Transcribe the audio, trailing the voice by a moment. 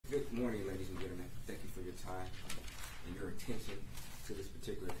time and your attention to this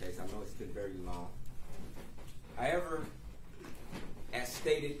particular case. I know it's been very long. However, as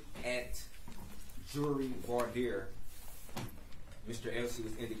stated at jury voir dire, Mr. Elsie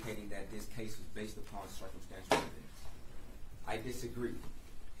was indicating that this case was based upon circumstantial evidence. I disagree.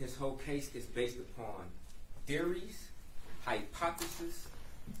 His whole case is based upon theories, hypotheses,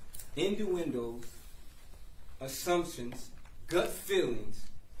 innuendos, assumptions, gut feelings,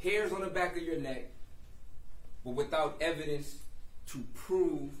 hairs on the back of your neck, but without evidence to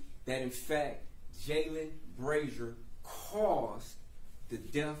prove that, in fact, Jaylin Brazier caused the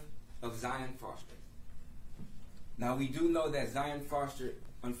death of Zion Foster. Now, we do know that Zion Foster,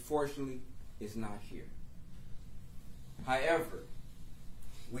 unfortunately, is not here. However,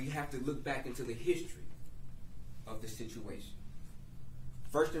 we have to look back into the history of the situation.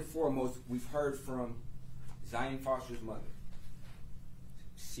 First and foremost, we've heard from Zion Foster's mother,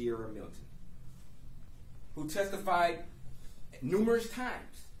 Sierra Milton, who testified numerous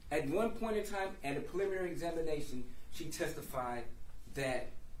times. At one point in time, at a preliminary examination, she testified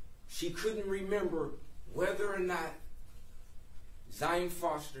that she couldn't remember whether or not Zion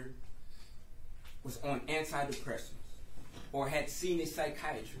Foster was on antidepressants or had seen a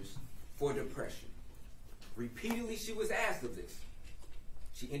psychiatrist for depression. Repeatedly, she was asked of this.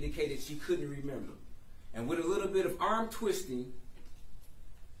 She indicated she couldn't remember. And with a little bit of arm twisting,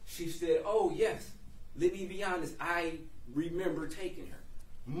 she said, oh yes, let me be honest, I remember taking her.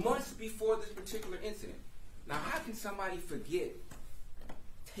 Months before this particular incident. Now, how can somebody forget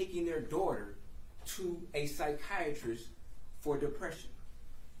taking their daughter to a psychiatrist for depression?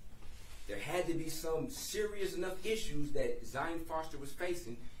 There had to be some serious enough issues that Zion Foster was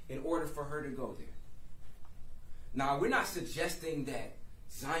facing in order for her to go there. Now, we're not suggesting that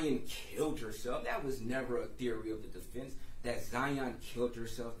Zion killed herself. That was never a theory of the defense, that Zion killed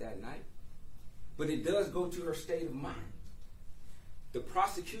herself that night. But it does go to her state of mind. The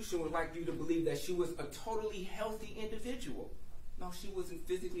prosecution would like you to believe that she was a totally healthy individual. No, she wasn't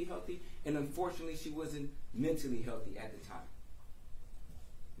physically healthy, and unfortunately, she wasn't mentally healthy at the time.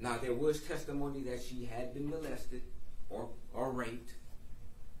 Now, there was testimony that she had been molested or raped,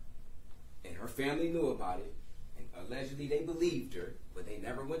 and her family knew about it, and allegedly they believed her, but they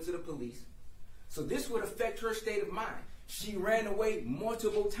never went to the police. So this would affect her state of mind. She ran away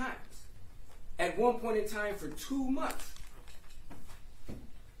multiple times. At one point in time for 2 months.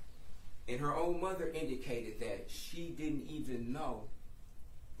 And her own mother indicated that she didn't even know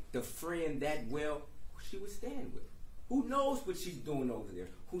the friend that well she was staying with. Who knows what she's doing over there,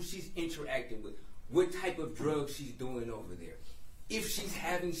 who she's interacting with, what type of drugs she's doing over there, if she's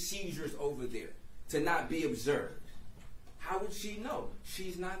having seizures over there to not be observed. How would she know?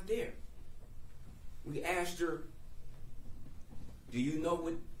 She's not there. We asked her, do you know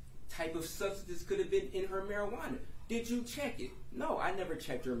what type of substance could have been in her marijuana? Did you check it? No, I never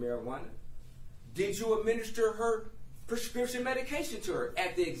checked her marijuana. Did you administer her prescription medication to her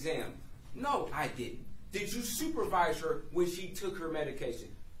at the exam? No, I didn't. Did you supervise her when she took her medication?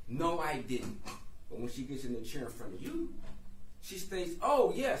 No, I didn't. But when she gets in the chair in front of you, she states,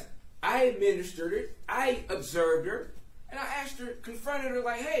 oh, yes, I administered it. I observed her. And I asked her, confronted her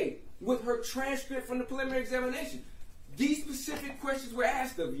like, hey, with her transcript from the preliminary examination, these specific questions were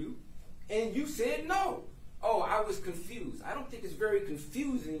asked of you, and you said no. Oh, I was confused. I don't think it's very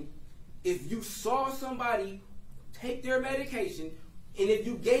confusing if you saw somebody take their medication and if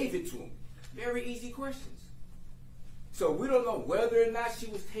you gave it to them. Very easy questions. So we don't know whether or not she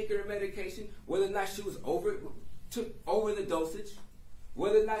was taking her medication, whether or not she was took over the dosage,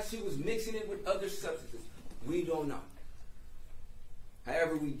 whether or not she was mixing it with other substances. We don't know.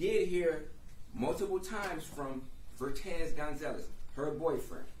 However, we did hear multiple times from Vertez Gonzalez, her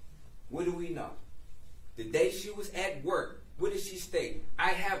boyfriend. What do we know? The day she was at work, what did she state? I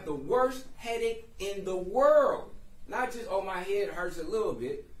have the worst headache in the world. Not just, oh, my head hurts a little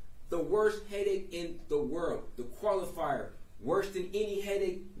bit. The worst headache in the world. The qualifier, worse than any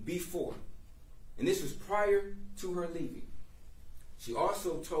headache before. And this was prior to her leaving. She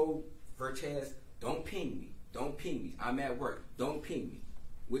also told Vertez, don't ping me. Don't ping me. I'm at work. Don't ping me.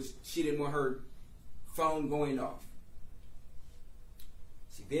 Which she didn't want her phone going off.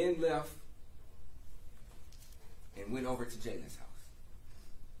 She then left and went over to Jaylin's house.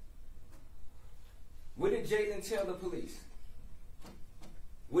 What did Jaylin tell the police?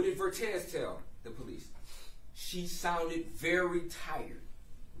 What did Vertez tell the police? She sounded very tired.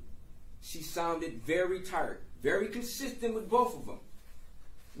 She sounded very tired. Very consistent with both of them.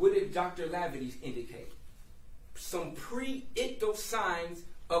 What did Dr. Lavides indicate? Some pre-ictal signs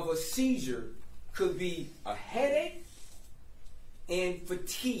of a seizure could be a headache and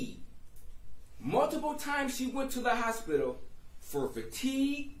fatigue. multiple times she went to the hospital for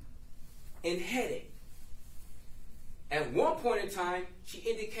fatigue and headache. At one point in time, she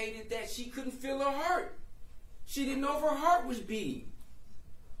indicated that she couldn't feel her heart. She didn't know if her heart was beating.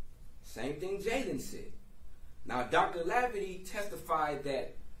 Same thing Jaylin said. Now, Dr. Lavity testified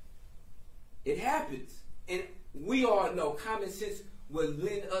that it happens. And we all know common sense would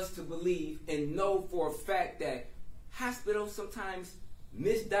lend us to believe and know for a fact that hospitals sometimes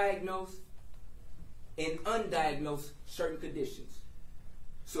misdiagnose and undiagnose certain conditions.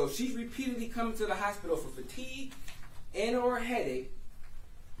 So if she's repeatedly coming to the hospital for fatigue and or a headache,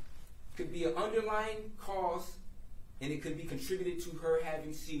 could be an underlying cause, and it could be contributed to her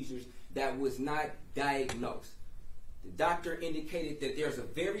having seizures that was not diagnosed. The doctor indicated that there's a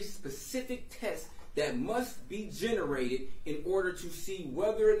very specific test that must be generated in order to see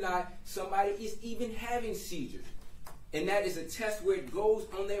whether or not somebody is even having seizures. And that is a test where it goes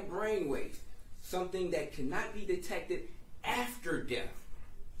on their brain waves, something that cannot be detected after death,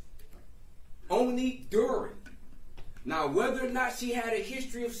 only during. Now, whether or not she had a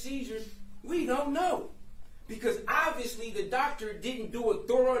history of seizures, we don't know. Because obviously the doctor didn't do a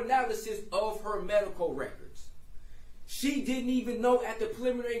thorough analysis of her medical records. She didn't even know at the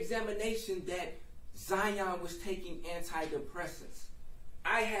preliminary examination that Zion was taking antidepressants.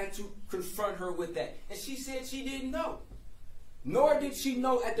 I had to confront her with that. And she said she didn't know. Nor did she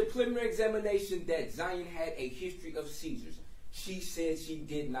know at the preliminary examination that Zion had a history of seizures. She said she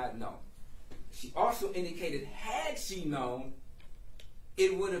did not know. She also indicated had she known,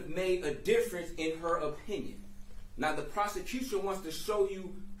 it would have made a difference in her opinion. Now, the prosecution wants to show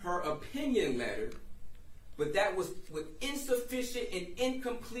you her opinion letter, but that was with insufficient and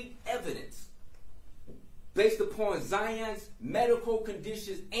incomplete evidence based upon Zion's medical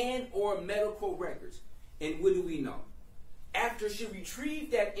conditions and or medical records. And what do we know? After she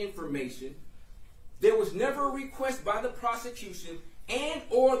retrieved that information, there was never a request by the prosecution and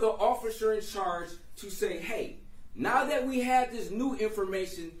or the officer in charge to say, hey, now that we have this new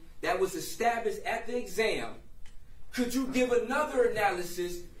information that was established at the exam, could you give another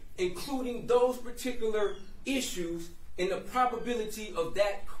analysis including those particular issues and the probability of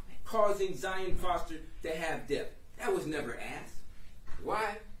that causing Zion Foster to have death? That was never asked.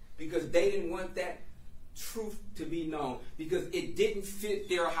 Why? Because they didn't want that truth to be known, because it didn't fit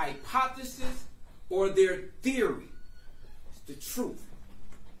their hypothesis or their theory. It's the truth.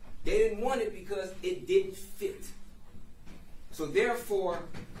 They didn't want it because it didn't fit. So therefore,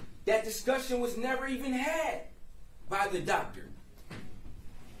 that discussion was never even had by the doctor.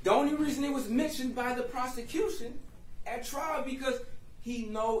 The only reason it was mentioned by the prosecution at trial because he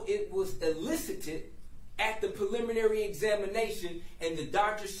know it was elicited at the preliminary examination, and the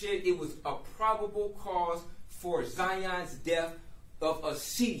doctor said it was a probable cause for Zion's death of a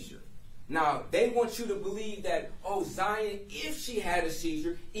seizure. Now, they want you to believe that, oh, Zion, if she had a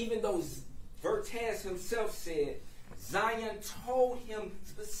seizure, even though Vertez himself said Zion told him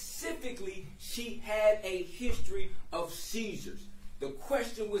specifically she had a history of seizures. The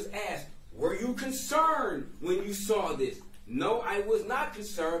question was asked, were you concerned when you saw this? No, I was not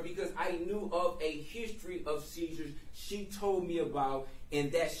concerned because I knew of a history of seizures she told me about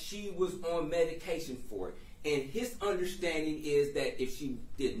and that she was on medication for it. And his understanding is that if she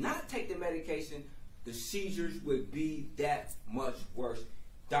did not take the medication, the seizures would be that much worse.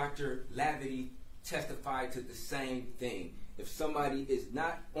 Dr. Lavity testified to the same thing. If somebody is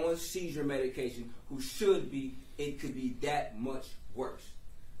not on seizure medication who should be, it could be that much worse.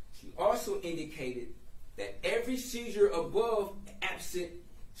 She also indicated that every seizure above absent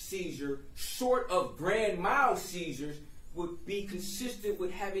seizure, short of grand mal seizures, would be consistent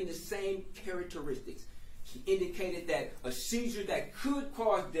with having the same characteristics. She indicated that a seizure that could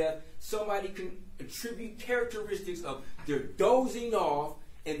cause death, somebody can attribute characteristics of their dozing off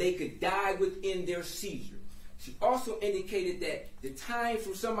and they could die within their seizure. She also indicated that the time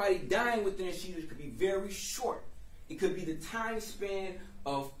from somebody dying within a seizure could be very short. It could be the time span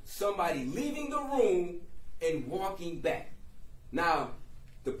of somebody leaving the room and walking back. Now,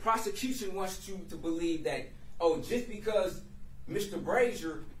 the prosecution wants you to believe that, oh, just because Mr.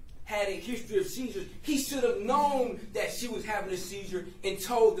 Brazier had a history of seizures, he should have known that she was having a seizure and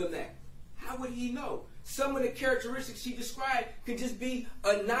told them that. How would he know? Some of the characteristics she described could just be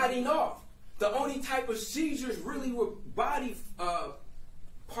a nodding off. The only type of seizures really where body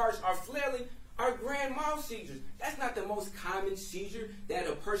parts are flailing are grand mal seizures. That's not the most common seizure that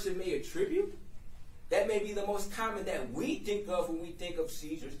a person may attribute. That may be the most common that we think of when we think of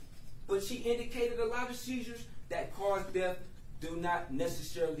seizures. But she indicated a lot of seizures that cause death do not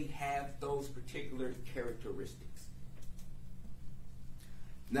necessarily have those particular characteristics.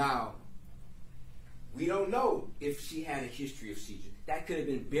 Now, We don't know if she had a history of seizures. That could have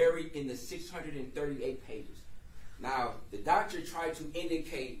been buried in the 638 pages. Now, the doctor tried to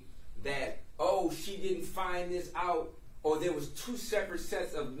indicate that, oh, she didn't find this out, or there was two separate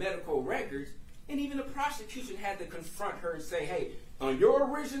sets of medical records, and even the prosecution had to confront her and say, hey, on your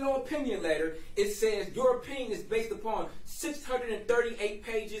original opinion letter, it says your opinion is based upon 638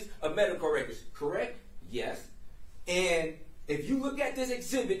 pages of medical records. Correct? Yes. And if you look at this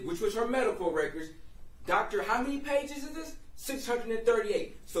exhibit, which was her medical records, doctor, how many pages is this?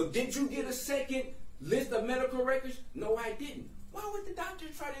 638. So did you get a second list of medical records? No, I didn't. Why would the doctor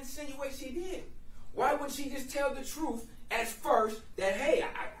try to insinuate she did? Why wouldn't she just tell the truth at first that, hey,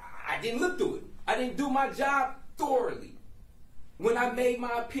 I didn't look through it. I didn't do my job thoroughly. When I made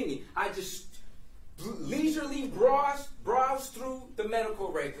my opinion, I just leisurely browsed through the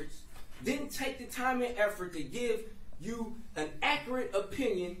medical records, didn't take the time and effort to give you an accurate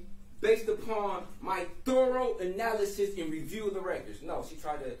opinion based upon my thorough analysis and review of the records. No, she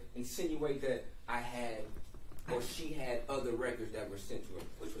tried to insinuate that I had, or she had other records that were sent to her,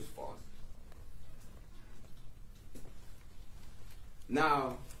 which was false.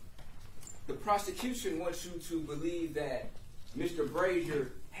 Now, the prosecution wants you to believe that Mr.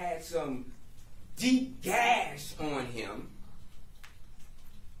 Brazier had some deep gash on him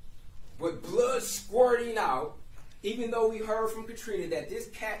with blood squirting out, even though we heard from Katrina that this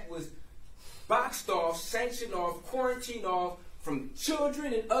cat was boxed off, sanctioned off, quarantined off from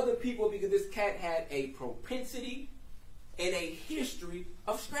children and other people because this cat had a propensity and a history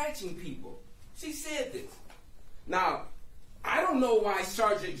of scratching people. She said this. Now, I don't know why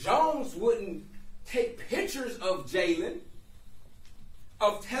Sergeant Jones wouldn't take pictures of Jaylin,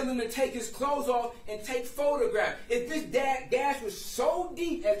 of telling him to take his clothes off and take photographs. If this gash was so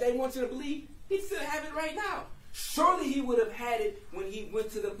deep as they want you to believe, he'd still have it right now. Surely he would have had it when he went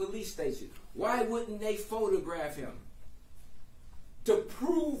to the police station. Why wouldn't they photograph him? To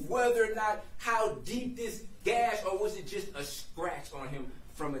prove whether or not how deep this gash, or was it just a scratch on him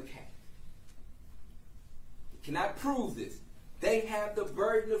from a cat? You cannot prove this. They have the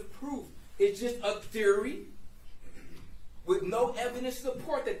burden of proof. It's just a theory with no evidence to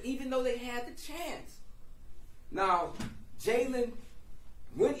support that, even though they had the chance. Now, Jaylin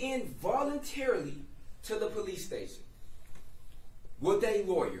went in voluntarily to the police station with a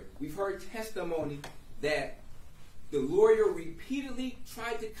lawyer. We've heard testimony that the lawyer repeatedly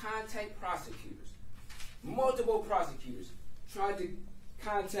tried to contact prosecutors. Multiple prosecutors tried to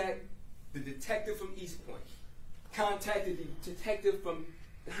contact the detective from Eastpointe, contacted the detective from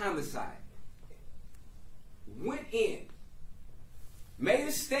the homicide, went in, made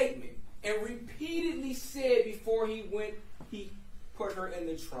a statement, and repeatedly said before he went, he put her in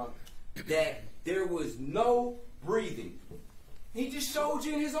the trunk, that there was no breathing. He just showed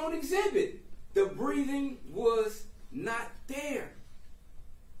you in his own exhibit. The breathing was not there.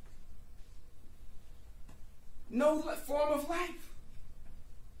 No form of life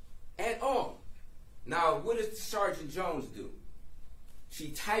at all. Now, what does Sergeant Jones do? She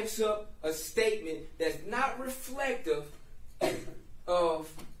types up a statement that's not reflective of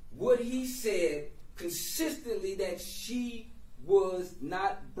what he said consistently, that she was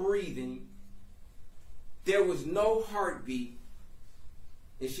not breathing. There was no heartbeat.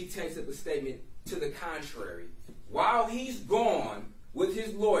 And she takes up a statement to the contrary. While he's gone with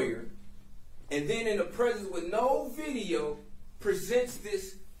his lawyer, and then in the presence with no video, presents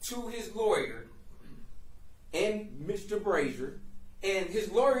this to his lawyer and Mr. Brazier, and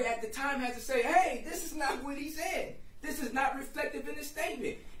his lawyer at the time had to say, hey, this is not what he said. This is not reflective in the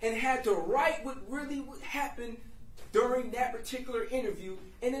statement, and had to write what really happened during that particular interview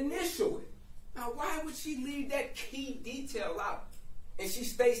and initial it. Now, why would she leave that key detail out? And she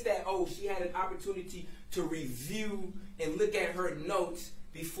states that, oh, she had an opportunity to review and look at her notes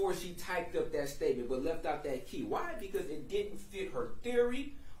before she typed up that statement, but left out that key. Why? Because it didn't fit her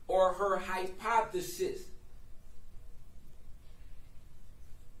theory or her hypothesis.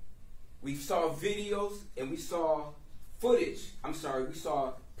 We saw videos and we saw footage. We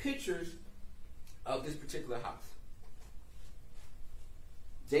saw pictures of this particular house.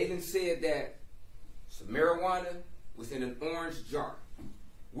 Jaylin said that some marijuana was in an orange jar.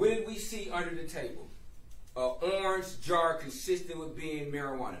 What did we see under the table? An orange jar consistent with being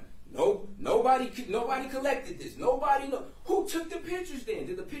marijuana. Nobody collected this. Nobody know. Who took the pictures then?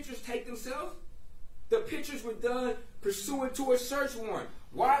 Did the pictures take themselves? The pictures were done pursuant to a search warrant.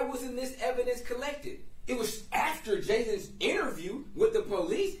 Why wasn't this evidence collected? It was after Jaylin's interview with the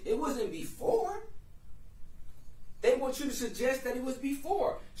police. It wasn't before. They want you to suggest that it was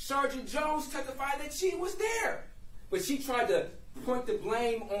before. Sergeant Jones testified that she was there. But she tried to point the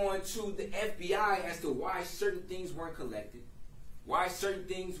blame on to the FBI as to why certain things weren't collected, why certain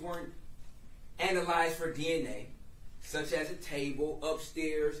things weren't analyzed for DNA, such as a table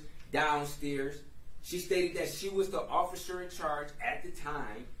upstairs, downstairs. She stated that she was the officer in charge at the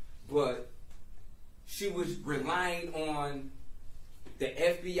time, but she was relying on the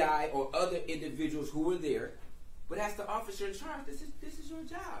FBI or other individuals who were there. But as the officer in charge, this is your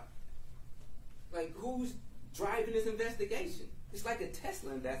job. Like, who's driving this investigation? It's like a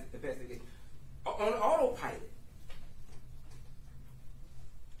Tesla investigation on autopilot.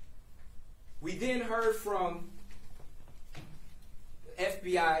 We then heard from the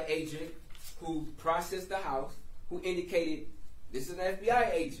FBI agent who processed the house, who indicated this is an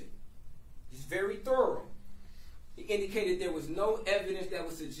FBI agent. He's very thorough. He indicated there was no evidence that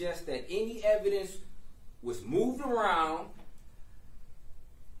would suggest that any evidence was moved around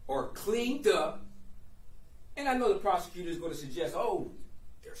or cleaned up. And I know the prosecutor is going to suggest, oh,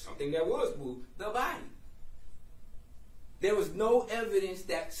 there's something that was moved, the body. There was no evidence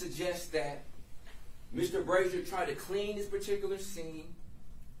that suggests that Mr. Brazier tried to clean this particular scene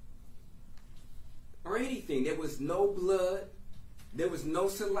or anything. There was no blood. There was no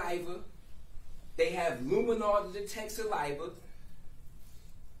saliva. They have luminol to detect saliva.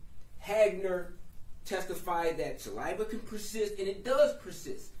 Hagner testified that saliva can persist, and it does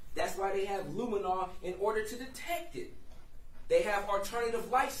persist. That's why they have luminol in order to detect it. They have alternative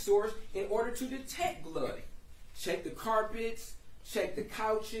light source in order to detect blood. Check the carpets, check the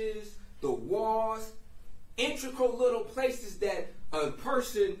couches, the walls, integral little places that a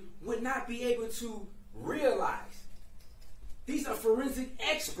person would not be able to realize. These are forensic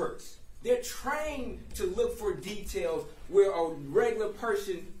experts. They're trained to look for details where a regular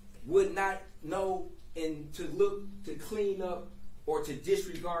person would not know, and to look to clean up or to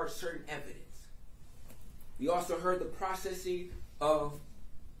disregard certain evidence. We also heard the processing of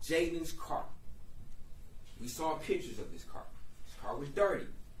Jaylin's car. We saw pictures of this car. This car was dirty.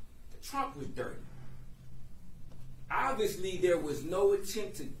 The trunk was dirty. Obviously, there was no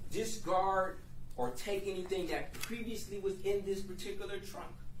attempt to discard or take anything that previously was in this particular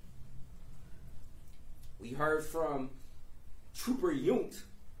trunk. We heard from Trooper Yunt,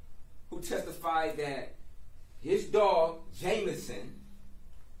 who testified that his dog, Jameson,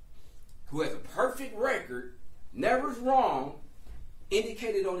 who has a perfect record, never's wrong,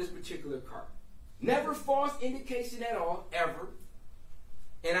 indicated on this particular car. Never false indication at all, ever.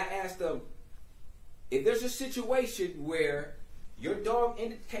 And I asked them, if there's a situation where your dog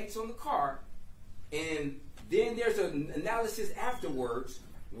indicates on the car, and then there's an analysis afterwards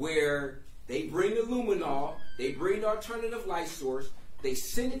where they bring the luminol, they bring the alternative light source, they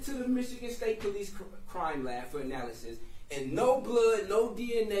send it to the Michigan State Police Crime Lab for analysis, and no blood, no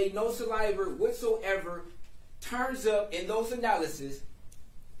DNA, no saliva whatsoever turns up in those analyses,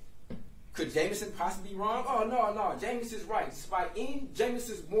 could Jameson possibly be wrong? Oh, no, Jameson's right.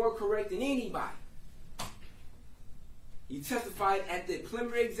 Jameson's more correct than anybody. He testified at the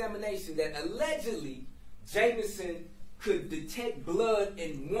preliminary examination that allegedly Jameson could detect blood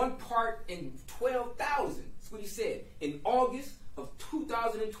in 1 part in 12,000. That's what he said. In August of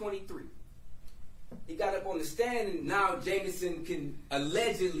 2023. He got up on the stand, and now Jameson can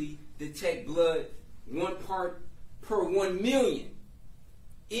allegedly detect blood 1 part per 1 million.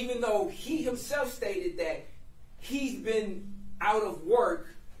 Even though he himself stated that he's been out of work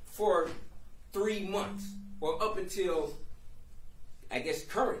for 3 months, or up until, I guess,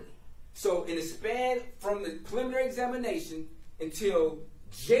 currently. So in the span from the preliminary examination until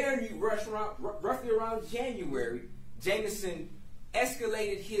roughly around January, Jameson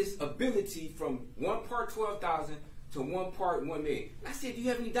escalated his ability from 1 part 12,000 to 1 part 1 million. I said, do you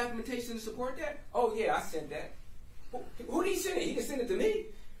have any documentation to support that? Oh yeah, I sent that. Who did he send it? He didn't send it to me.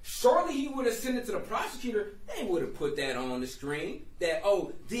 Surely he would have sent it to the prosecutor. They would have put that on the screen. That,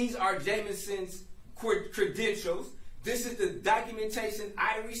 oh, these are Jameson's credentials. This is the documentation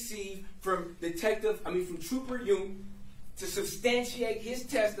I received from Trooper Yunt to substantiate his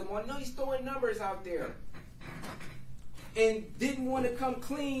testimony. No, he's throwing numbers out there. And didn't want to come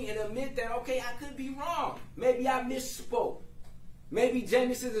clean and admit that, okay, I could be wrong. Maybe I misspoke. Maybe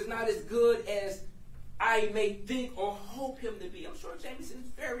Jameson is not as good as I may think or hope him to be. I'm sure Jameson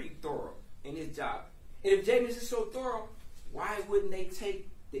is very thorough in his job. And if Jameson is so thorough, why wouldn't they take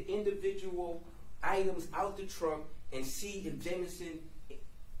the individual items out the trunk and see if Jameson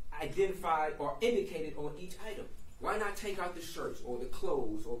identified or indicated on each item? Why not take out the shirts or the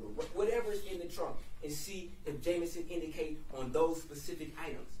clothes or whatever's in the trunk and see if Jameson indicated on those specific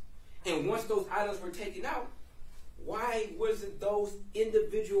items? And once those items were taken out, why wasn't those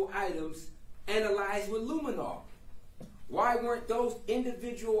individual items analyzed with luminol? Why weren't those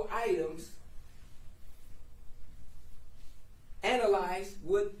individual items analyzed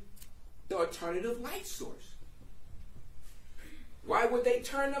with the alternative light source? Why would they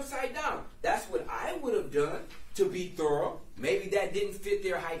turn upside down? That's what I would have done to be thorough. Maybe that didn't fit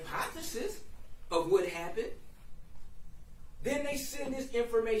their hypothesis of what happened. Then they send this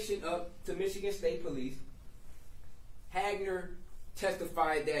information up to Michigan State Police. Hagner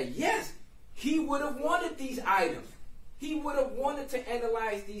testified that, yes, he would have wanted these items. He would have wanted to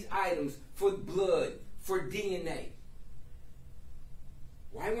analyze these items for blood, for DNA.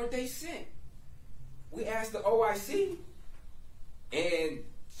 Why weren't they sent? We asked the OIC, and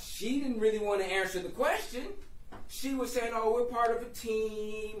she didn't really want to answer the question. She was saying, oh, we're part of a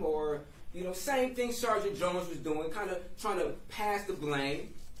team, or, same thing Sergeant Jones was doing, kind of trying to pass the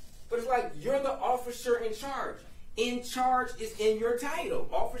blame. But it's like, you're the officer in charge. In charge is in your title,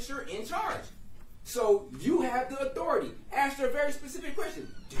 officer in charge. So you have the authority. Ask her a very specific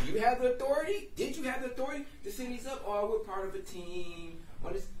question. Do you have the authority? Did you have the authority to send these up? Oh, we're part of a team.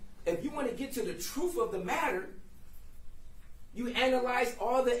 If you want to get to the truth of the matter, you analyze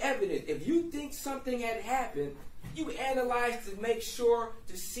all the evidence. If you think something had happened, you analyze to make sure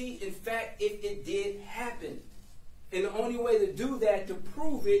to see, in fact, if it did happen. And the only way to do that, to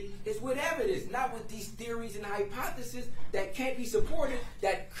prove it, is with evidence, not with these theories and hypotheses that can't be supported,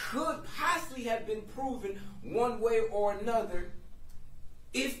 that could possibly have been proven one way or another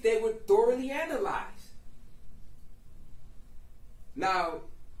if they were thoroughly analyzed. Now,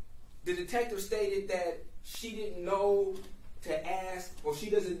 the detective stated that she didn't know to ask, or she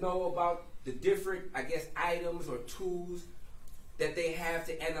doesn't know about the different, items or tools that they have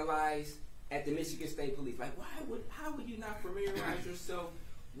to analyze at the Michigan State Police. Like, how would you not familiarize yourself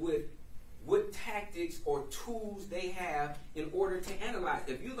with what tactics or tools they have in order to analyze?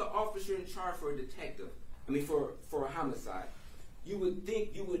 If you're the officer in charge for a detective, for a homicide, you would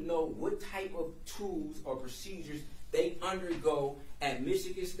think you would know what type of tools or procedures they undergo at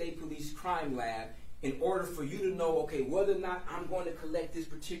Michigan State Police Crime Lab in order for you to know, okay, whether or not I'm going to collect this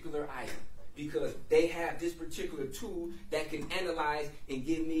particular item, because they have this particular tool that can analyze and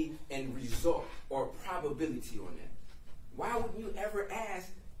give me a result or probability on that. Why would you ever ask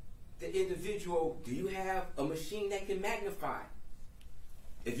the individual, do you have a machine that can magnify?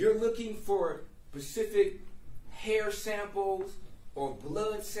 If you're looking for specific hair samples or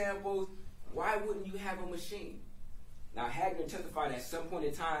blood samples, why wouldn't you have a machine? Now, Hagner testified at some point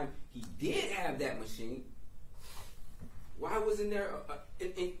in time he did have that machine. Why wasn't there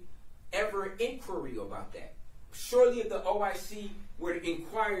ever an inquiry about that? Surely if the OIC were to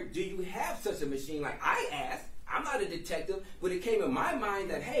inquire, do you have such a machine? Like I asked, I'm not a detective, but it came in my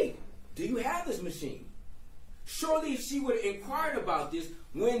mind that, hey, do you have this machine? Surely if she would have inquired about this,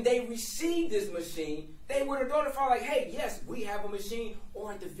 when they received this machine, they would have notified like, hey, yes, we have a machine,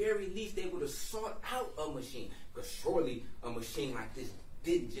 or at the very least, they would have sought out a machine. Because surely a machine like this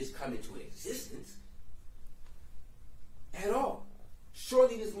didn't just come into existence at all.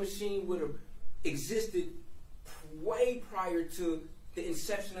 Surely this machine would have existed way prior to the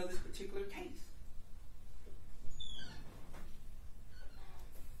inception of this particular case.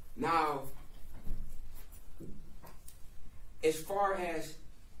 Now, as far as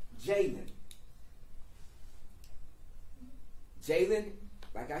Jaylin,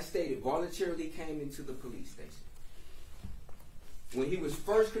 like I stated, voluntarily came into the police station. When he was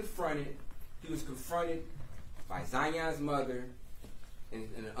first confronted, he was confronted by Zion's mother and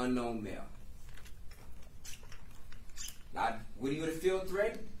an unknown male. Now, would he feel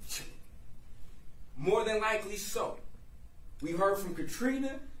threatened? More than likely so. We heard from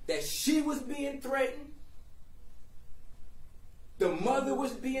Katrina that she was being threatened. The mother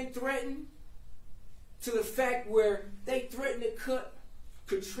was being threatened to the fact where they threatened to cut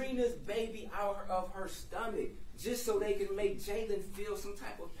Katrina's baby out of her stomach just so they can make Jaylin feel some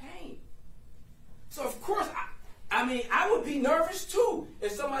type of pain. So of course, I would be nervous too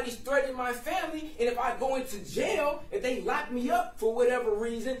if somebody's threatening my family, and if I go into jail, if they lock me up for whatever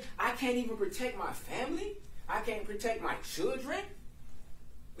reason, I can't even protect my family. I can't protect my children.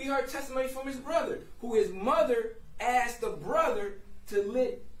 We heard testimony from his brother, who his mother asked the brother to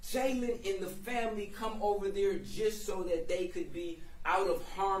let Jaylin and the family come over there just so that they could be out of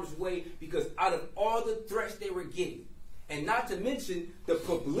harm's way, because out of all the threats they were getting, and not to mention the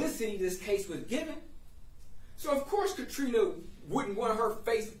publicity this case was given. So of course Katrina wouldn't want her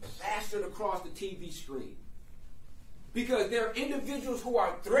face plastered across the TV screen, because there are individuals who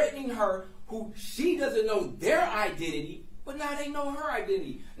are threatening her who she doesn't know their identity, but now they know her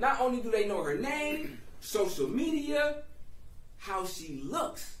identity. Not only do they know her name, social media, how she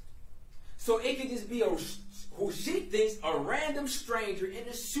looks. So it could just be a who she thinks a random stranger in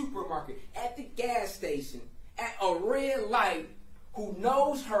the supermarket, at the gas station, at a red light, who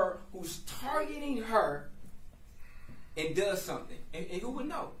knows her, who's targeting her, and does something. And who would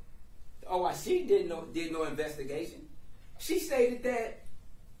know? The OIC did no investigation. She stated that,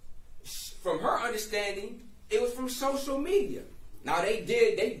 from her understanding, it was from social media. Now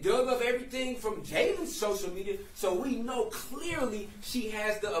they dug up everything from Jaylin's social media, so we know clearly she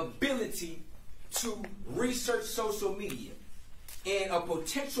has the ability to research social media. And a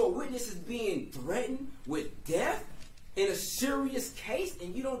potential witness is being threatened with death in a serious case,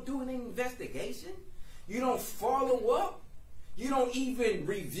 and you don't do an investigation? You don't follow up? You don't even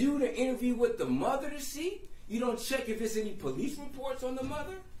review the interview with the mother to see? You don't check if there's any police reports on the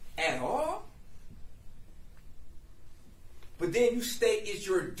mother at all? But then you state it's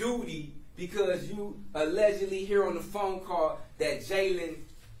your duty because you allegedly hear on the phone call that Jaylin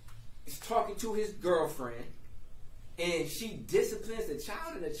is talking to his girlfriend, and she disciplines the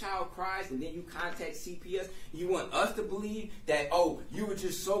child, and the child cries, and then you contact CPS. You want us to believe that, oh, you were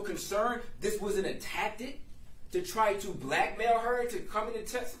just so concerned this wasn't a tactic to try to blackmail her to come in and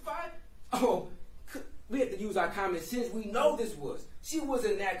testify? Oh, we have to use our common sense. We know this was. She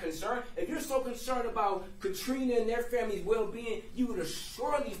wasn't that concerned. If you're so concerned about Katrina and their family's well-being, you would have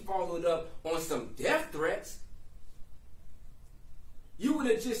surely followed up on some death threats. You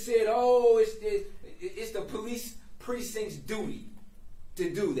would have just said, oh, it's the police precinct's duty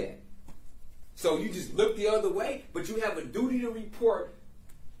to do that. So you just look the other way, but you have a duty to report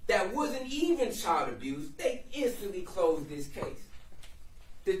that wasn't even child abuse. They instantly closed this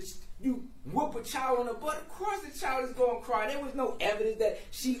case. You whoop a child on the butt, of course the child is going to cry. There was no evidence that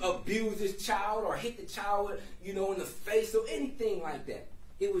she abused this child or hit the child, in the face or anything like that.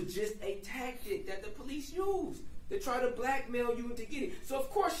 It was just a tactic that the police used to try to blackmail you into getting it. So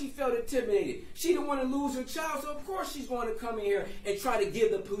of course she felt intimidated. She didn't want to lose her child, so of course she's going to come in here and try to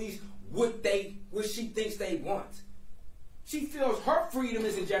give the police what she thinks they want. She feels her freedom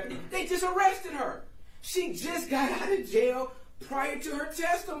is in jeopardy. They just arrested her. She just got out of jail prior to her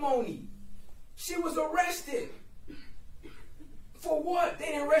testimony. She was arrested. For what? They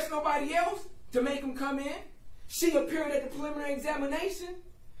didn't arrest nobody else to make them come in. She appeared at the preliminary examination.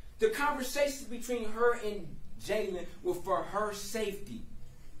 The conversations between her and Jaylin were for her safety.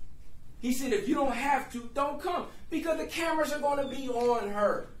 He said, if you don't have to, don't come. Because the cameras are going to be on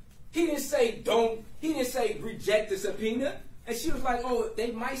her. He didn't say don't. He didn't say reject the subpoena. And she was like, oh,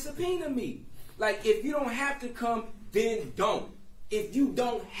 they might subpoena me. Like, if you don't have to come, then don't. If you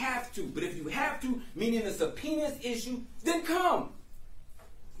don't have to. But if you have to, meaning the subpoena's issue, then come.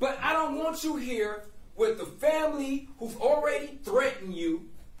 But I don't want you here with the family who've already threatened you,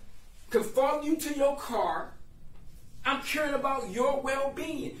 can follow you to your car. I'm caring about your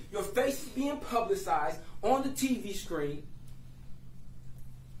well-being. Your face is being publicized on the TV screen.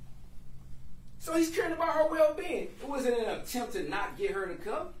 So he's caring about her well-being. It wasn't an attempt to not get her to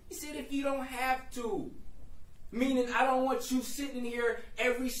come. He said, if you don't have to. Meaning, I don't want you sitting here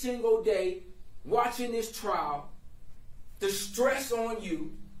every single day watching this trial, the stress on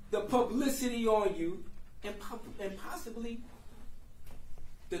you, the publicity on you, and possibly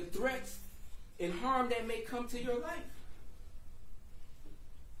the threats and harm that may come to your life.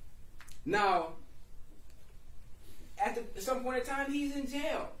 Now, at some point in time, he's in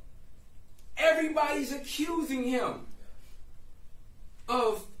jail. Everybody's accusing him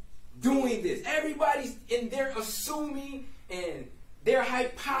of doing this. Everybody's in there assuming and their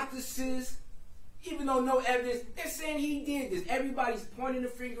hypothesis, even though no evidence, they're saying he did this. Everybody's pointing the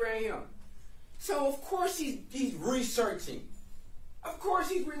finger at him. So of course he's researching. Of course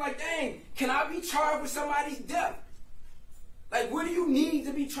he's like, dang, can I be charged with somebody's death? Like, what do you need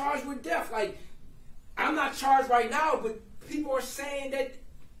to be charged with death? Like, I'm not charged right now, but people are saying that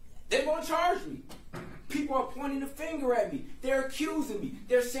they're going to charge me. People are pointing the finger at me. They're accusing me.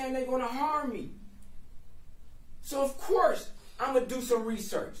 They're saying they're going to harm me. So, of course, I'm going to do some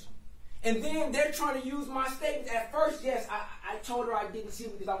research. And then they're trying to use my statements. At first, yes, I told her I didn't see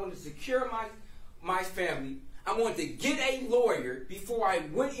it because I wanted to secure my family. I wanted to get a lawyer before I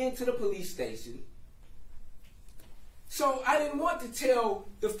went into the police station. So I didn't want to tell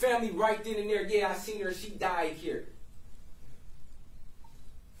the family right then and there, yeah, I seen her, she died here.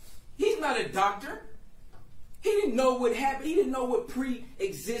 He's not a doctor. He didn't know what happened. He didn't know what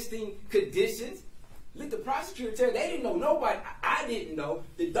pre-existing conditions. Let the prosecutor tell you, they didn't know nobody. I didn't know.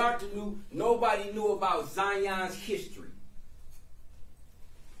 The doctor knew. Nobody knew about Zion's history.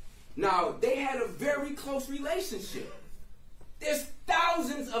 Now, they had a very close relationship. There's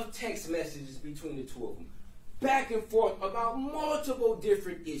thousands of text messages between the two of them. Back and forth about multiple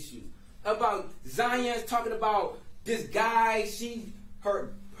different issues. about Zion's talking about this guy,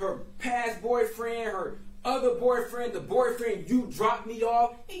 her past boyfriend, her other boyfriend, the boyfriend you dropped me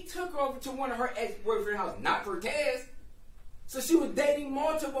off. He took her over to one of her ex-boyfriend's house, not Cortez. So she was dating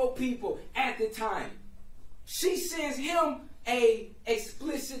multiple people at the time. She sends him a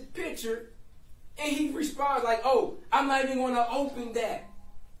explicit picture, and he responds like, oh, I'm not even going to open that.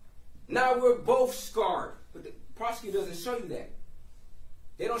 Now we're both scarred. But the prosecutor doesn't show you that.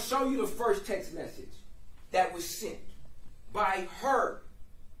 They don't show you the first text message that was sent by her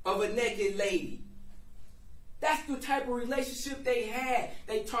of a naked lady. That's the type of relationship they had.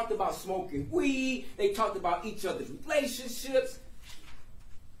 They talked about smoking weed. They talked about each other's relationships.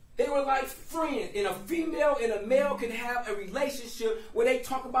 They were like friends. And a female and a male can have a relationship where they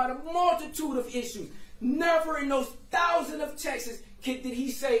talk about a multitude of issues. Never in those thousands of texts did he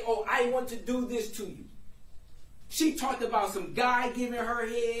say, oh, I want to do this to you. She talked about some guy giving her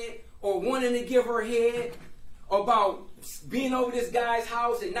head or wanting to give her head, about being over this guy's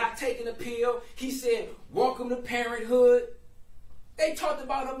house and not taking a pill. He said, welcome to parenthood. They talked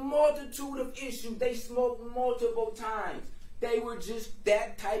about a multitude of issues. They smoked multiple times. They were just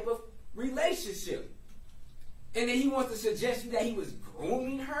that type of relationship. And then he wants to suggest that he was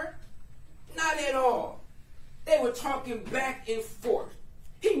grooming her? Not at all. They were talking back and forth.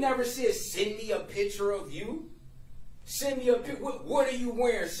 He never said, send me a picture of you. Send me a picture. What are you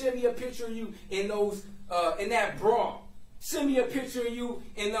wearing? Send me a picture of you in those in that bra. Send me a picture of you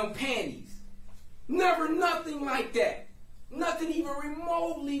in them panties. Never nothing like that. Nothing even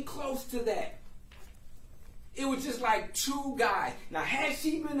remotely close to that. It was just like two guys. Now, had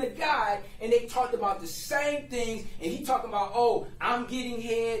she been a guy and they talked about the same things, and he talking about, oh, I'm getting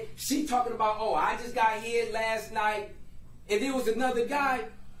head. She talking about, oh, I just got head last night. And there was another guy,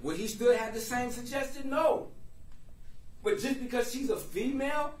 would he still have the same suggestion? No. But just because she's a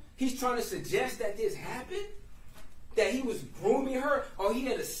female, he's trying to suggest that this happened? That he was grooming her, or he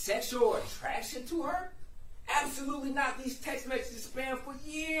had a sexual attraction to her? Absolutely not. These text messages span for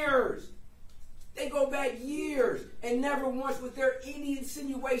years. They go back years, and never once was there any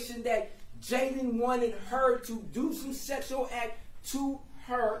insinuation that Jaylin wanted her to do some sexual act to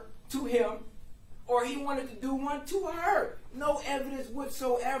her, to him, or he wanted to do one to her. No evidence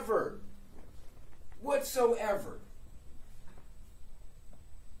whatsoever. Whatsoever.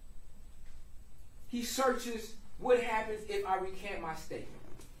 He searches what happens if I recant my statement,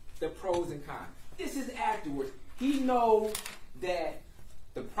 the pros and cons. This is afterwards. He knows that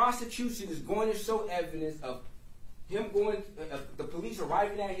the prosecution is going to show evidence of him going, the police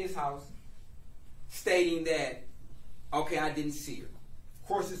arriving at his house, stating that, okay, I didn't see her. Of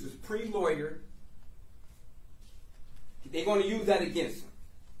course, this was pre-lawyer. They're going to use that against him.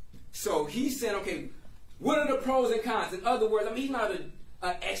 So he said, okay, what are the pros and cons? In other words, I mean, he's not an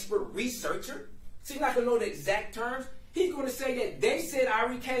expert researcher. So he's not going to know the exact terms. He's going to say that they said I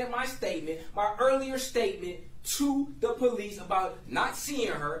recanted my statement, my earlier statement, to the police about not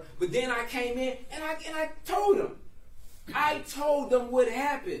seeing her. But then I came in and I told them. I told them what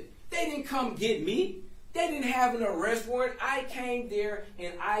happened. They didn't come get me. They didn't have an arrest warrant. I came there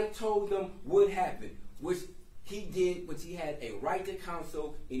and I told them what happened, which he did, which he had a right to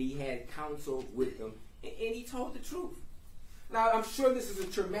counsel, and he had counsel with them, and he told the truth. Now, I'm sure this is a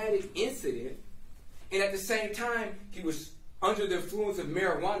traumatic incident. And at the same time, he was under the influence of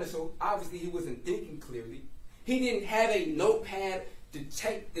marijuana, so obviously he wasn't thinking clearly. He didn't have a notepad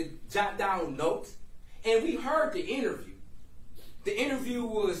to jot down notes. And we heard the interview. The interview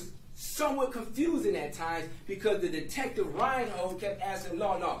was somewhat confusing at times because the detective Reinhold kept asking,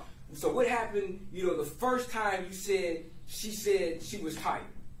 no. So what happened, the first time she said she was tired.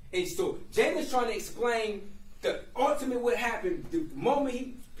 And so Jaylin's trying to explain the ultimate what happened. The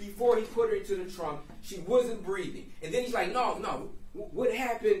moment before he put her into the trunk, she wasn't breathing. And then he's like, no. What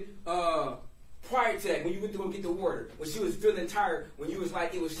happened prior to that when you went to go get the water? When she was feeling tired, when you was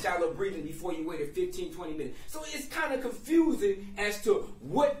like it was shallow breathing before you waited 15, 20 minutes. So it's kind of confusing as to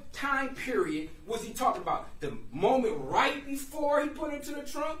what time period was he talking about. The moment right before he put her into the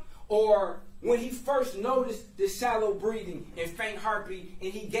trunk, or when he first noticed the shallow breathing and faint heartbeat,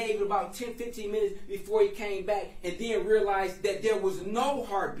 and he gave it about 10, 15 minutes before he came back, and then realized that there was no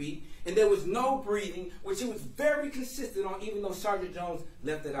heartbeat and there was no breathing, which he was very consistent on, even though Sergeant Jones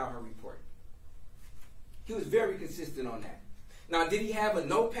left it out her report. He was very consistent on that. Now, did he have a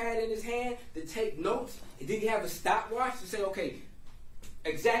notepad in his hand to take notes? And did he have a stopwatch to say, okay,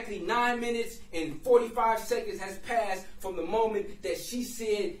 exactly 9 minutes and 45 seconds has passed from the moment that she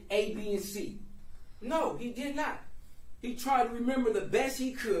said A, B, and C? No, he did not. He tried to remember the best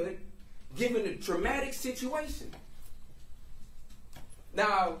he could, given the traumatic situation.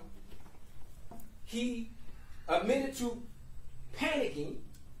 Now, he admitted to panicking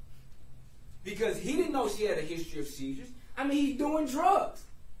because he didn't know she had a history of seizures. I mean, he's doing drugs.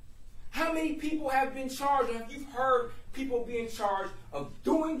 How many people have been charged, or have you heard people being charged of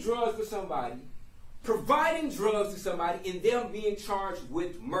doing drugs to somebody, providing drugs to somebody, and them being charged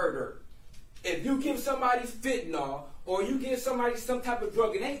with murder? If you give somebody fentanyl, or you give somebody some type of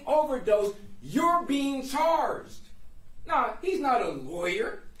drug and they overdose, you're being charged. Now, he's not a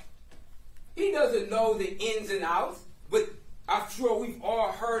lawyer. He doesn't know the ins and outs, but I'm sure we've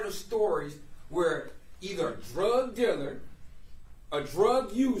all heard of stories where either a drug dealer, a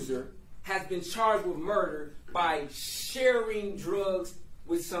drug user, has been charged with murder by sharing drugs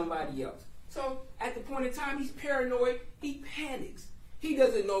with somebody else. So at the point in time, he's paranoid. He panics. He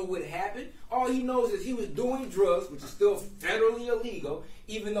doesn't know what happened. All he knows is he was doing drugs, which is still federally illegal,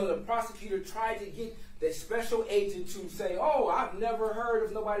 even though the prosecutor tried to get the special agent to say, oh, I've never heard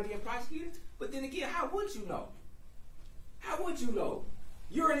of nobody being prosecuted. But then again, how would you know? How would you know?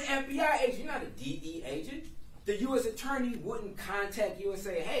 You're an FBI agent. You're not a DE agent. The U.S. attorney wouldn't contact you and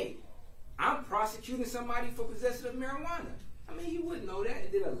say, hey, I'm prosecuting somebody for possession of marijuana. I mean, he wouldn't know that.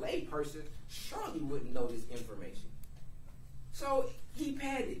 And then a lay person surely wouldn't know this information. So he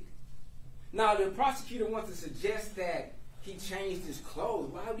panicked. Now, the prosecutor wants to suggest that he changed his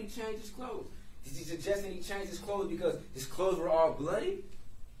clothes. Why would he change his clothes? Is he suggesting he changed his clothes because his clothes were all bloody?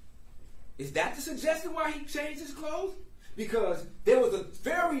 Is that the suggestion why he changed his clothes? Because there was a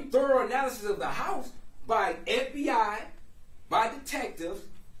very thorough analysis of the house by FBI, by detectives.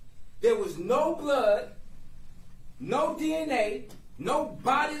 There was no blood, no DNA, no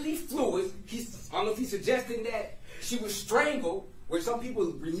bodily fluids. I don't know if he's suggesting that she was strangled, where some people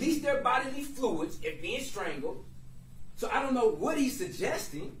release their bodily fluids if being strangled. So I don't know what he's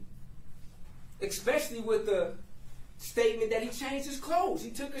suggesting, especially with the statement that he changed his clothes.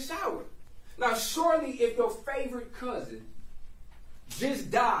 He took a shower. Now, surely if your favorite cousin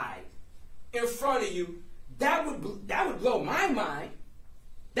just died in front of you, that would blow my mind.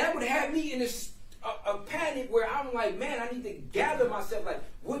 That would have me in a panic where I'm like, man, I need to gather myself. Like,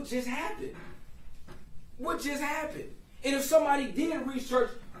 what just happened? What just happened? And if somebody did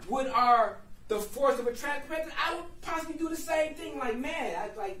research what are the force of attraction, I would possibly do the same thing. Like, man,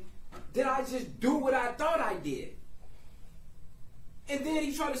 did I just do what I thought I did? And then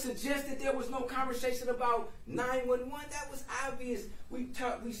he tried to suggest that there was no conversation about 911. That was obvious.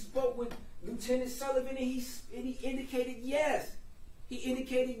 We spoke with Lieutenant Sullivan, and he indicated yes. He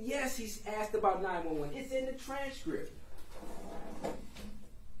indicated yes. He's asked about 911. It's in the transcript.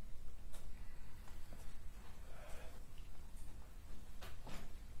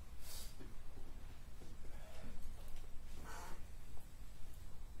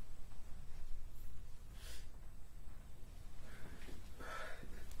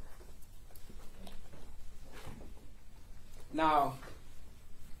 Now,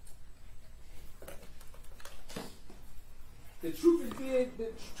 the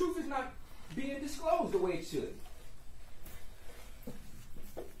truth is not being disclosed the way it should.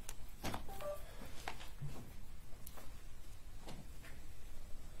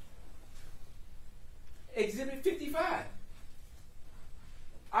 Exhibit 55.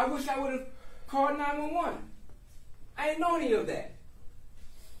 I wish I would have called 911. I didn't know any of that.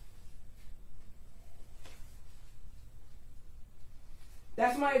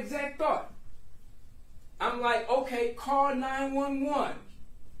 That's my exact thought. I'm like, okay, call 911.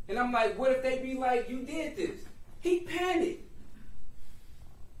 And I'm like, what if they be like, you did this? He panicked.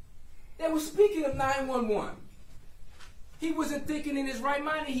 They were speaking of 911. He wasn't thinking in his right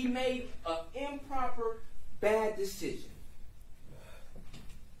mind, and he made an improper, bad decision.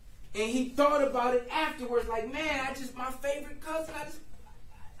 And he thought about it afterwards, like, man, my favorite cousin,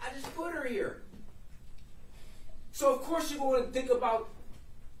 I just put her here. So of course you're going to think about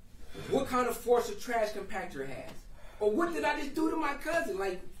what kind of force a trash compactor has. Or what did I just do to my cousin?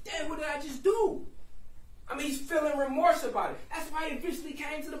 Like, Dad, what did I just do? I mean, he's feeling remorse about it. That's why he eventually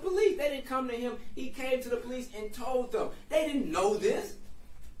came to the police. They didn't come to him. He came to the police and told them. They didn't know this.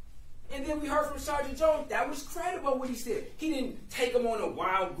 And then we heard from Sergeant Jones, that was credible what he said. He didn't take him on a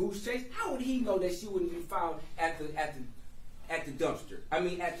wild goose chase. How would he know that she wouldn't be found at the dumpster? I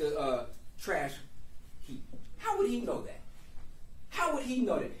mean, at the trash heap. How would he know that? How would he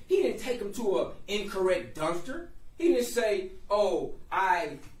know that? He didn't take him to an incorrect dumpster. He didn't say, oh,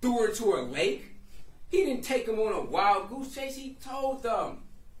 I threw her to a lake. He didn't take him on a wild goose chase. He told them.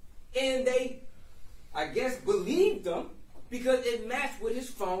 And they, I guess, believed them because it matched with his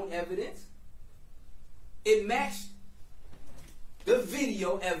phone evidence. It matched the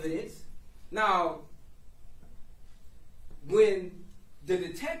video evidence. Now, when the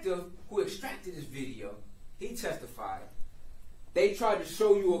detective who extracted this video, he testified. They tried to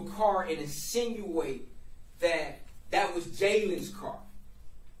show you a car and insinuate that that was Jaylin's car.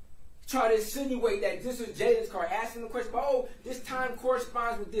 Try to insinuate that this was Jaylin's car, asking the question, oh, this time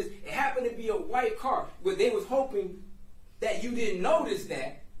corresponds with this. It happened to be a white car. But they was hoping that you didn't notice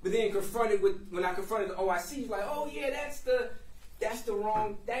that. But then when I confronted the OIC, he's like, oh yeah, that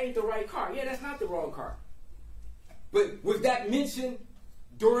ain't the right car. Yeah, that's not the wrong car. But was that mentioned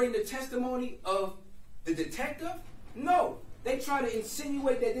during the testimony of the detective? No. They tried to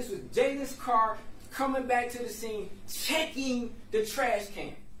insinuate that this was Jaylin's car coming back to the scene, checking the trash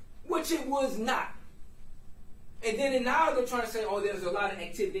can, which it was not. And then now they're trying to say, oh, there's a lot of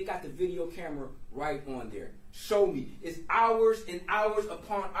activity. They got the video camera right on there. Show me. It's hours and hours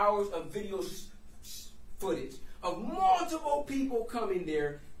upon hours of video footage of multiple people coming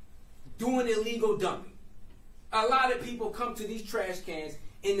there doing illegal dumping. A lot of people come to these trash cans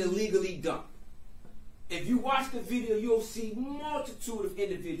and illegally dump. If you watch the video, you'll see multitude of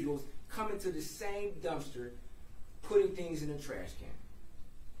individuals coming to the same dumpster, putting things in the trash can.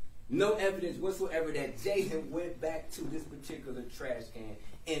 No evidence whatsoever that Jaylin went back to this particular trash can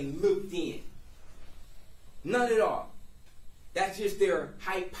and looked in. None at all. That's just their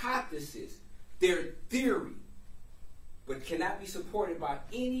hypothesis, their theory, but cannot be supported by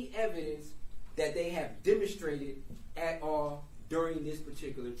any evidence that they have demonstrated at all during this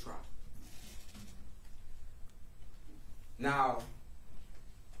particular trial. Now,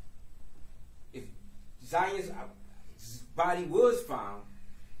 if Zion's body was found,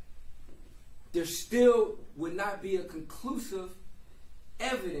 there still would not be a conclusive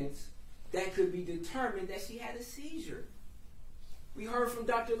evidence that could be determined that she had a seizure. We heard from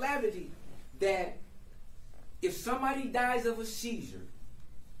Dr. Lavity that if somebody dies of a seizure,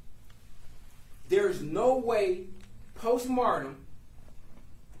 there's no way post-mortem,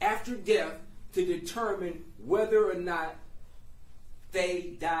 after death, to determine whether or not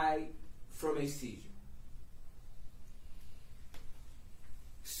they died from a seizure.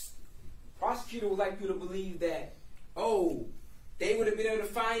 Prosecutor would like you to believe that, oh, they would have been able to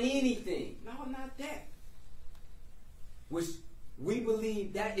find anything. No, not that. Which we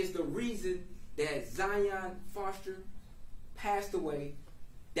believe that is the reason that Zion Foster passed away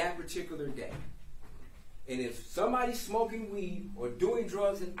that particular day. And if somebody's smoking weed or doing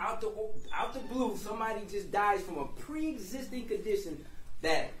drugs and out the blue, somebody just dies from a pre-existing condition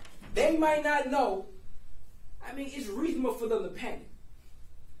that they might not know, I mean, it's reasonable for them to panic.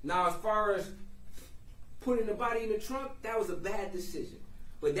 Now, as far as putting the body in the trunk, that was a bad decision.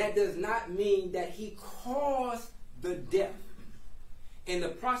 But that does not mean that he caused the death. And the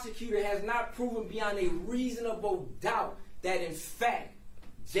prosecutor has not proven beyond a reasonable doubt that, in fact,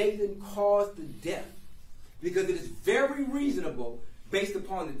 Jaylin caused the death. Because it is very reasonable, based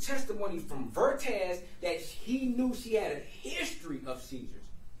upon the testimony from Vertaz, that he knew she had a history of seizures.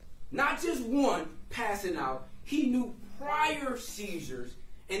 Not just one passing out. He knew prior seizures,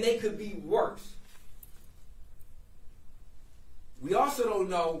 and they could be worse. We also don't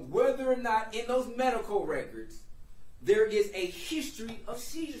know whether or not in those medical records there is a history of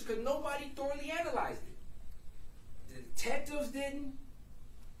seizures, because nobody thoroughly analyzed it. The detectives didn't.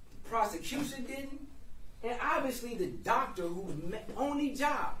 The prosecution didn't. And obviously the doctor, whose only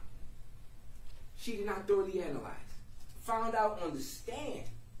job, she did not thoroughly analyze. Found out on the stand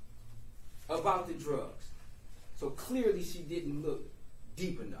about the drugs. So clearly she didn't look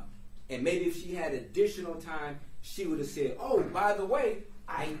deep enough. And maybe if she had additional time, she would have said, oh, by the way,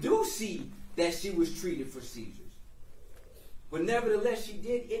 I do see that she was treated for seizures. But nevertheless, she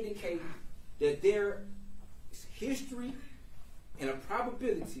did indicate that there is history and a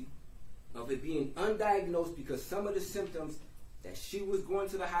probability of it being undiagnosed, because some of the symptoms that she was going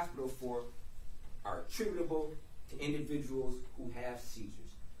to the hospital for are attributable to individuals who have seizures.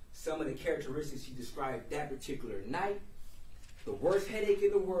 Some of the characteristics she described that particular night: the worst headache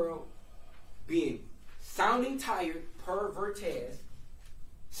in the world, sounding tired per Vertaz,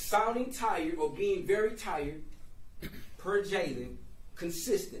 sounding tired or being very tired per Jaylin,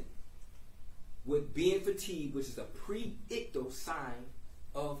 consistent with being fatigued, which is a pre-ictal sign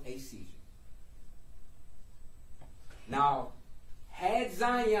of a seizure. Now, had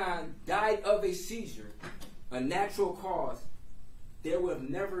Zion died of a seizure, a natural cause, there would have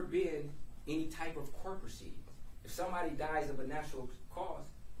never been any type of court proceedings. If somebody dies of a natural cause,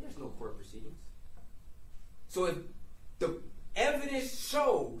 there's no court proceedings. So if the evidence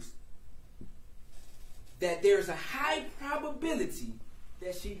shows that there's a high probability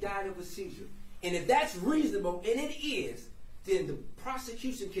that she died of a seizure, and if that's reasonable, and it is, then the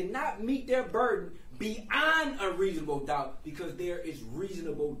prosecution cannot meet their burden beyond a reasonable doubt, because there is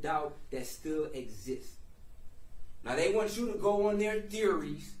reasonable doubt that still exists. Now, they want you to go on their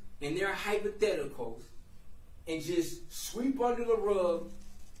theories and their hypotheticals and just sweep under the rug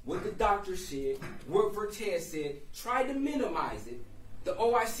what the doctor said, what Vertez said, try to minimize it. The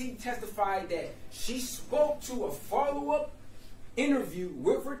OIC testified that she spoke to a follow-up interview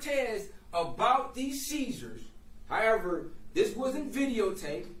with Vertez about these seizures. However, this wasn't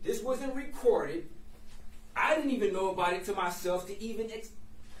videotaped. This wasn't recorded. I didn't even know about it to myself to even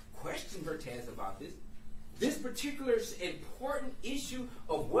question Vertez about this. This particular important issue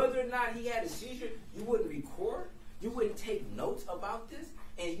of whether or not he had a seizure, you wouldn't record, you wouldn't take notes about this,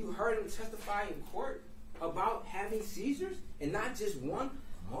 and you heard him testify in court about having seizures, and not just one,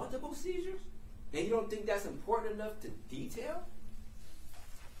 multiple seizures, and you don't think that's important enough to detail?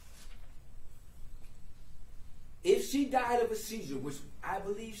 If she died of a seizure, which I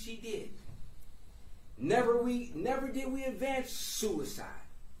believe she did, never did we advance suicide.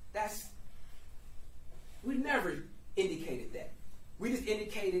 We never indicated that. We just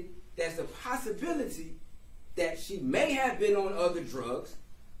indicated there's a possibility that she may have been on other drugs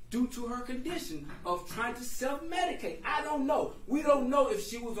due to her condition of trying to self-medicate. I don't know. We don't know if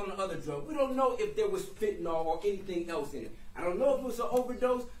she was on another drug. We don't know if there was fentanyl or anything else in it. I don't know if it was an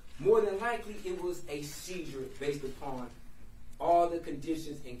overdose. More than likely, it was a seizure based upon all the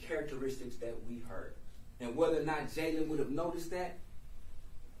conditions and characteristics that we heard. And whether or not Jaylin would have noticed that,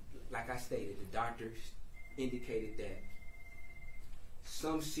 like I stated, the doctors indicated that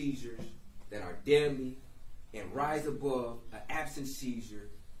some seizures that are deadly and rise above an absent seizure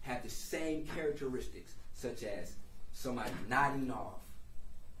have the same characteristics, such as somebody nodding off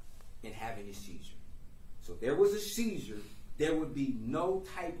and having a seizure. So if there was a seizure, there would be no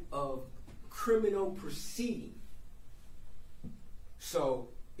type of criminal proceeding. So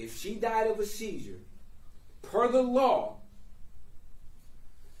if she died of a seizure, per the law,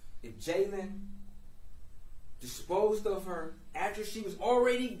 if Jaylin disposed of her after she was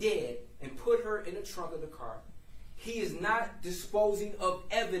already dead and put her in the trunk of the car, he is not disposing of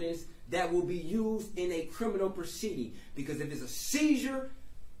evidence that will be used in a criminal proceeding. Because if it's a seizure,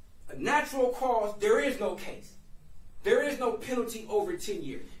 a natural cause, there is no case. There is no penalty over 10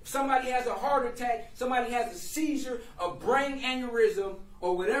 years. If somebody has a heart attack, somebody has a seizure, a brain aneurysm,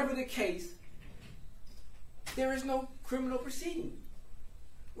 or whatever the case, there is no criminal proceeding.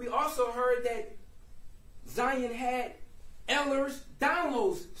 We also heard that Zion had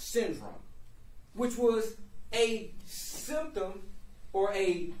Ehlers-Danlos syndrome, which was a symptom or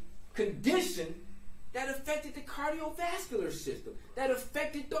a condition that affected the cardiovascular system, that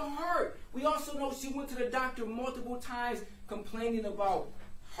affected the heart. We also know she went to the doctor multiple times complaining about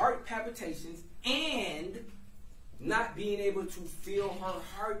heart palpitations and not being able to feel her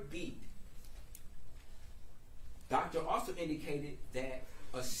heartbeat. Doctor also indicated that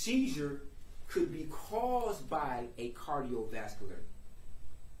a seizure could be caused by a cardiovascular.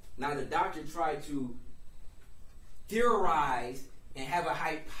 Now the doctor tried to theorize and have a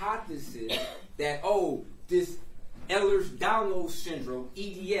hypothesis that, this Ehlers-Danlos syndrome,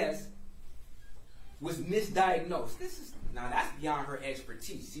 EDS, was misdiagnosed. Now that's beyond her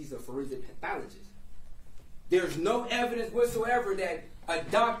expertise. She's a forensic pathologist. There's no evidence whatsoever that a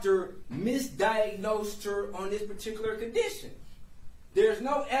doctor misdiagnosed her on this particular condition. There's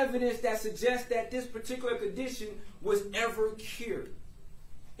no evidence that suggests that this particular condition was ever cured.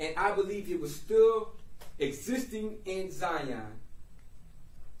 And I believe it was still existing in Zion.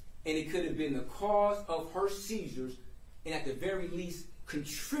 And it could have been the cause of her seizures, and at the very least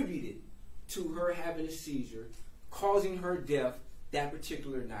contributed to her having a seizure, causing her death that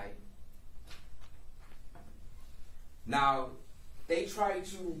particular night. Now, they try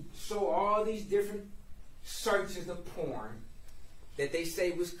to show all these different searches of porn that they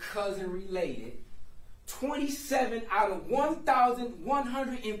say was cousin related. 27 out of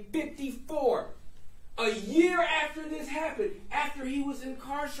 1,154. A year after this happened, after he was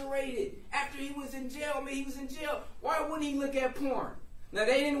incarcerated, after he was in jail, he was in jail. Why wouldn't he look at porn? Now,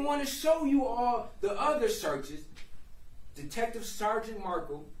 they didn't want to show you all the other searches. Detective Sergeant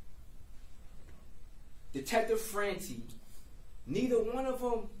Markle, Detective Franti, neither one of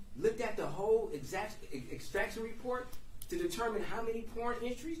them looked at the whole extraction report to determine how many porn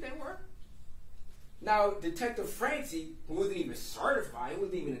entries there were. Now, Detective Franti, who wasn't even certified, he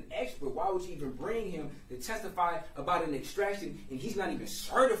wasn't even an expert, why would you even bring him to testify about an extraction and he's not even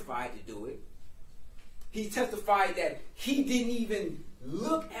certified to do it? He testified that he didn't even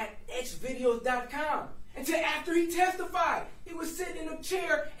look at xvideos.com until after he testified. He was sitting in a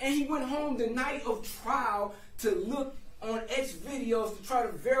chair and he went home the night of trial to look on X videos to try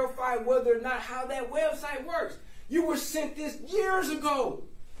to verify whether or not how that website works. You were sent this years ago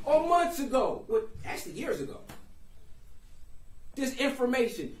or months ago. Well, actually years ago. This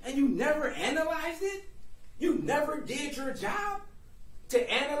information, and you never analyzed it? You never did your job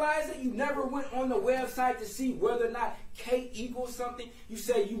to analyze it? You never went on the website to see whether or not K equals something? You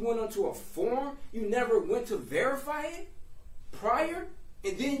say you went onto a form? You never went to verify it prior?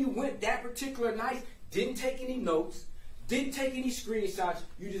 And then you went that particular night, didn't take any notes, didn't take any screenshots.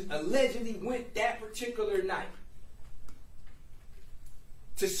 You just allegedly went that particular night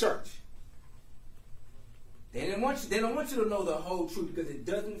to search. They don't want you to know the whole truth because it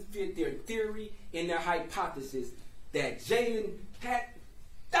doesn't fit their theory and their hypothesis that Jaylin had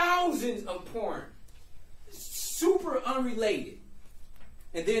thousands of porn, super unrelated.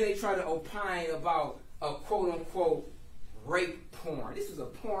 And then they try to opine about a quote-unquote rape porn. This is a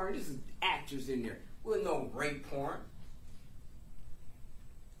porn. This is actors in there. Well, no rape porn.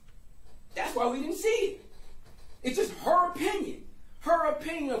 That's why we didn't see it. It's just her opinion. Her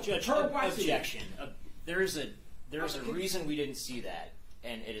opinion of Judge, her watching. objection. There is a reason we didn't see that,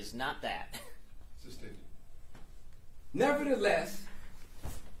 and it is not that. Sustained. Nevertheless,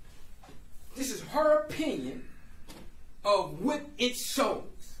 this is her opinion of what it shows.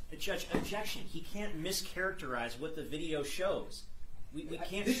 Judge, objection. He can't mischaracterize what the video shows. We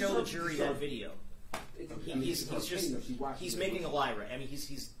can't This show is the her- jury so- that video. He's making a lie, right? I mean,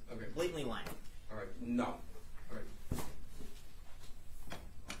 he's Okay. blatantly lying. All right. No. All right.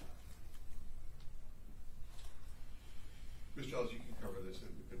 Ms. Giles, you can cover this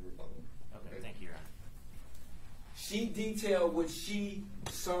in rebuttal. Okay, thank you, Your Honor. She detailed what she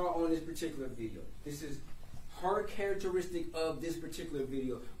saw on this particular video. This is her characteristic of this particular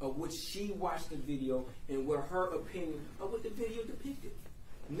video, of what she watched the video, and what her opinion of what the video depicted.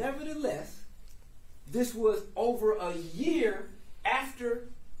 Nevertheless, this was over a year after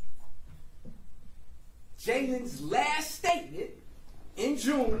Jaylin's last statement in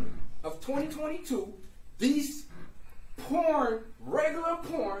June of 2022. These porn, regular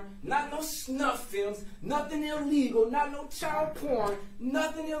porn, not no snuff films, nothing illegal, not no child porn,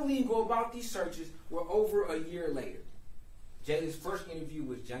 nothing illegal about these searches, were over a year later. Jaylin's first interview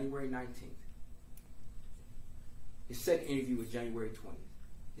was January 19th. His second interview was January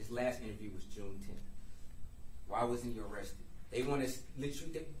 20th. His last interview was June 10th. Why wasn't he arrested? They want to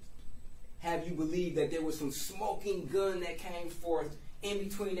literally have you believe that there was some smoking gun that came forth in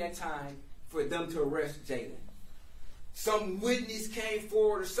between that time for them to arrest Jaylin. Some witness came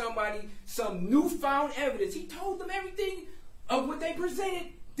forward or somebody, some newfound evidence. He told them everything of what they presented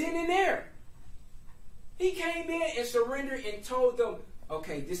then and there. He came in and surrendered and told them,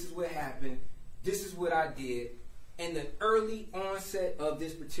 okay, this is what happened. This is what I did. And the early onset of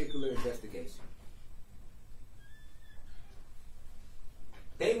this particular investigation.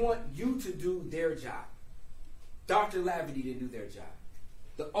 They want you to do their job. Dr. Laverty to do their job.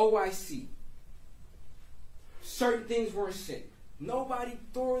 The OIC. Certain things weren't sent. Nobody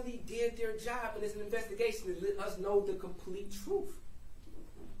thoroughly did their job in this investigation to let us know the complete truth.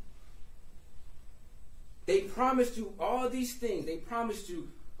 They promised you all these things. They promised you,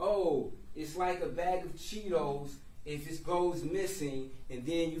 oh, it's like a bag of Cheetos if it goes missing, and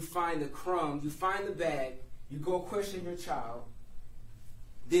then you find the crumb, you find the bag, you go question your child,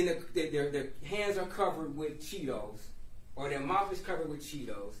 then their hands are covered with Cheetos, or their mouth is covered with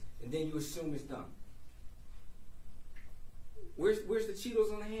Cheetos, and then you assume it's done. Where's the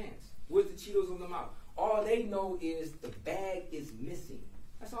Cheetos on the hands? Where's the Cheetos on the mouth? All they know is the bag is missing.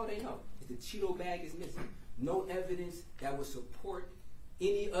 That's all they know. Is the Cheeto bag is missing. No evidence that would support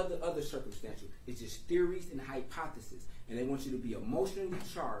any other circumstantial. It's just theories and hypotheses. And they want you to be emotionally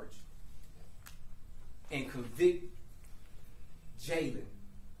charged and convict Jaylin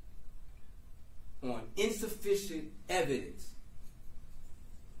on insufficient evidence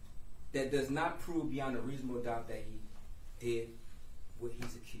that does not prove beyond a reasonable doubt that he did what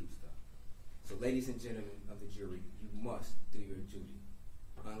he's accused of. So, ladies and gentlemen of the jury, you must do your duty.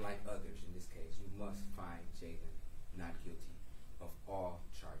 Unlike others in this case, you must find Jaylin not guilty